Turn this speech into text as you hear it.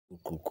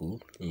Cuckoo.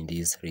 In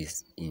this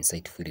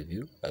insightful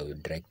review, I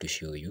would like to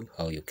show you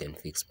how you can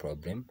fix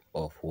problem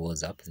of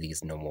WhatsApp,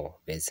 this normal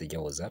messenger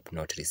WhatsApp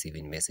not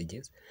receiving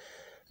messages.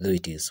 Though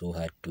it is so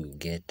hard to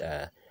get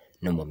a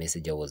normal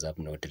messenger WhatsApp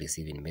not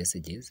receiving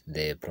messages,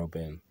 the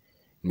problem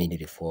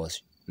mainly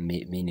falls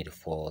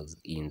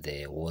in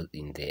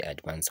the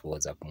advanced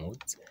WhatsApp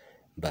modes.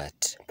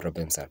 But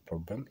problems are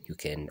problem. You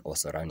can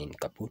also run in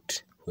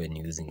kaput when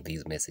using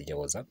this messenger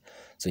WhatsApp.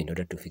 So in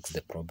order to fix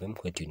the problem,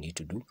 what you need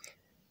to do,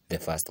 the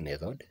first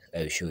method, I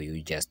will show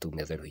you just two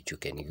methods which you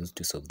can use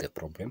to solve the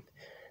problem.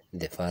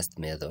 The first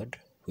method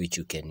which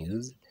you can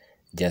use,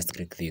 just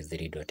click this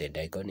three dotted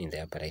icon in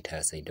the upper right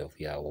hand side of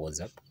your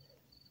WhatsApp,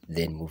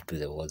 then move to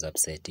the WhatsApp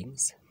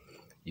settings.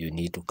 You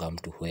need to come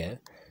to where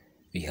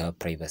we have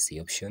privacy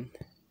option.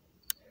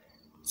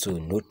 So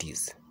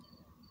notice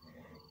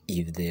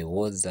if the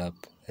WhatsApp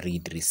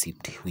read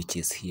receipt, which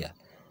is here,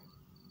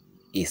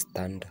 is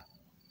turned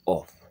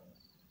off,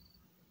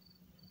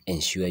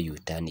 ensure you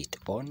turn it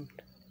on.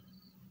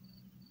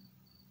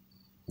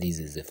 This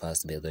is the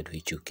first method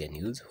which you can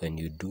use. When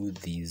you do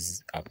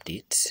these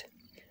updates,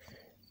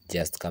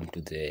 just come to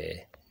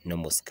the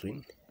normal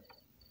screen,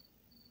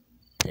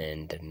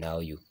 and now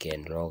you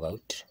can log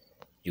out.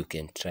 You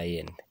can try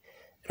and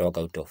log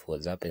out of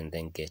WhatsApp and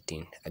then get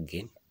in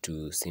again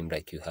to seem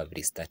like you have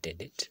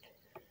restarted it.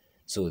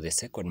 So the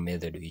second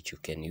method which you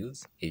can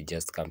use is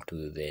just come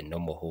to the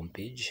normal home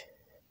page,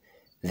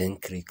 then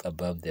click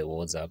above the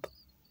WhatsApp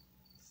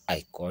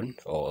icon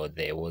or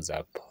the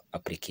WhatsApp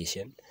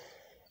application,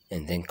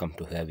 and then come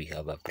to where we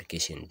have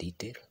application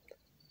detail,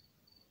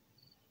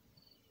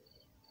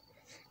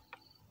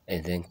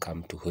 and then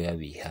come to where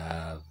we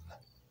have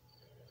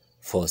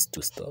force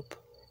to stop.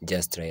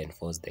 Just try and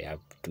force the app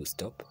to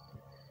stop.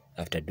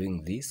 After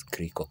doing this,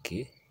 click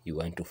OK. You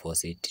want to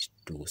force it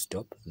to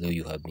stop, though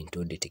you have been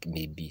told it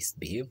may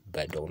misbehave,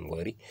 but don't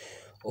worry.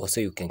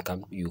 Also, you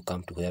come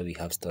to where we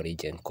have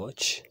storage and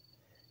cache,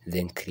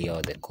 then clear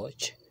all the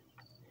cache.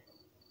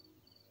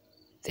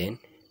 Then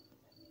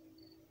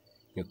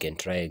you can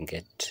try and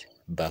get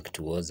back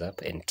to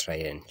WhatsApp and try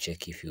and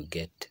check if you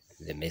get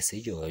the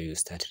message or you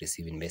start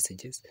receiving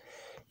messages.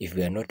 If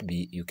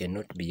you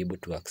cannot be able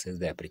to access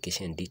the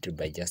application detail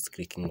by just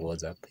clicking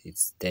WhatsApp,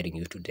 it's telling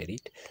you to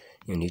delete.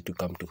 You need to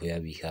come to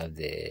where we have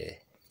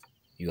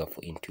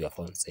into your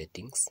phone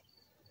settings,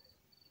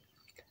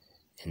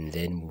 and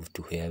then move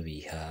to where we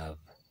have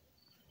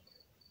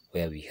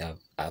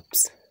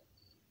apps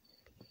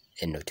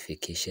and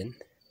notification.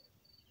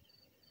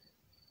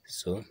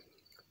 So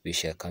we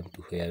shall come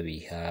to where we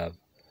have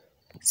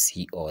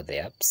see all the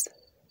apps.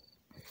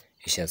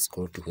 You shall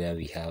scroll to where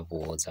we have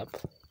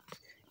WhatsApp.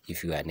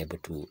 If you are unable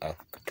to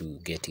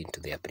get into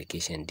the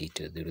application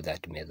detail through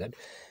that method,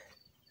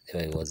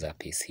 the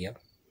WhatsApp is here.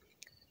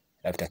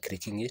 After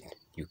clicking it,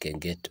 you can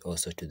get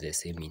also to the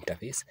same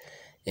interface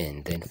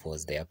and then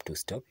force the app to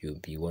stop. You'll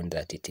be warned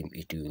that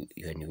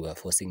when you are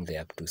forcing the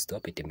app to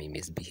stop, it may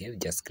misbehave.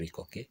 Just click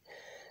OK.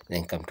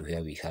 Then come to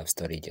where we have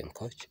storage and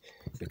cache.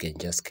 You can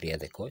just clear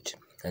the cache.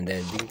 And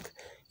I think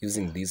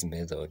using this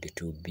method, it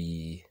will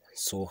be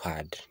so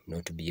hard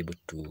not to be able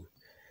to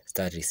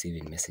start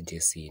receiving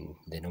messages in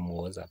the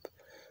normal WhatsApp.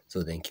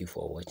 So thank you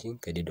for watching.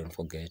 Kindly don't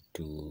forget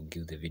to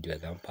give the video a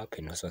thumb up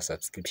and also a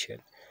subscription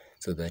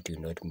so that you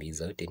not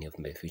miss out any of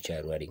my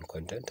future running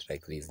content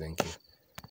like this. Thank you.